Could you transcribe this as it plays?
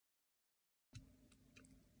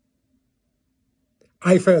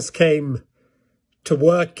I first came to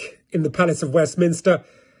work in the Palace of Westminster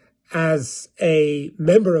as a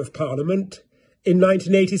Member of Parliament in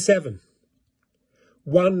 1987.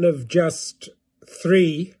 One of just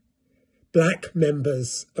 3 black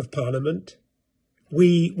members of Parliament.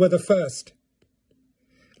 We were the first.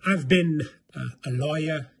 I've been a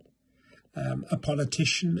lawyer, a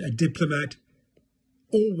politician, a diplomat,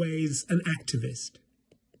 always an activist.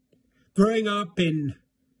 Growing up in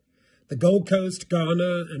the Gold Coast,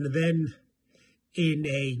 Ghana, and then in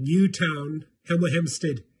a new town, Hemel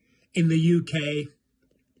Hempstead, in the UK,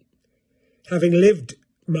 having lived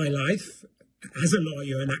my life as a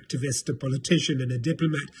lawyer, an activist, a politician, and a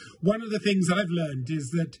diplomat, one of the things I've learned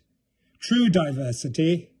is that true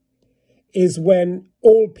diversity is when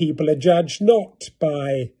all people are judged not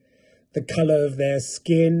by the colour of their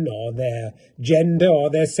skin or their gender or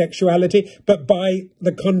their sexuality, but by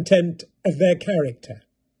the content of their character.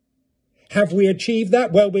 Have we achieved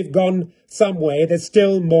that? Well, we've gone some way. There's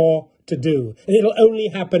still more to do. And it'll only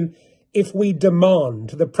happen if we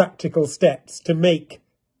demand the practical steps to make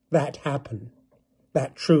that happen,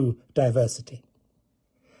 that true diversity.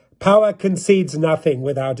 Power concedes nothing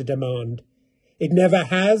without a demand. It never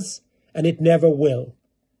has, and it never will.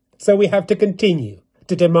 So we have to continue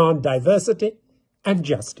to demand diversity and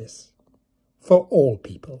justice for all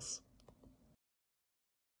peoples.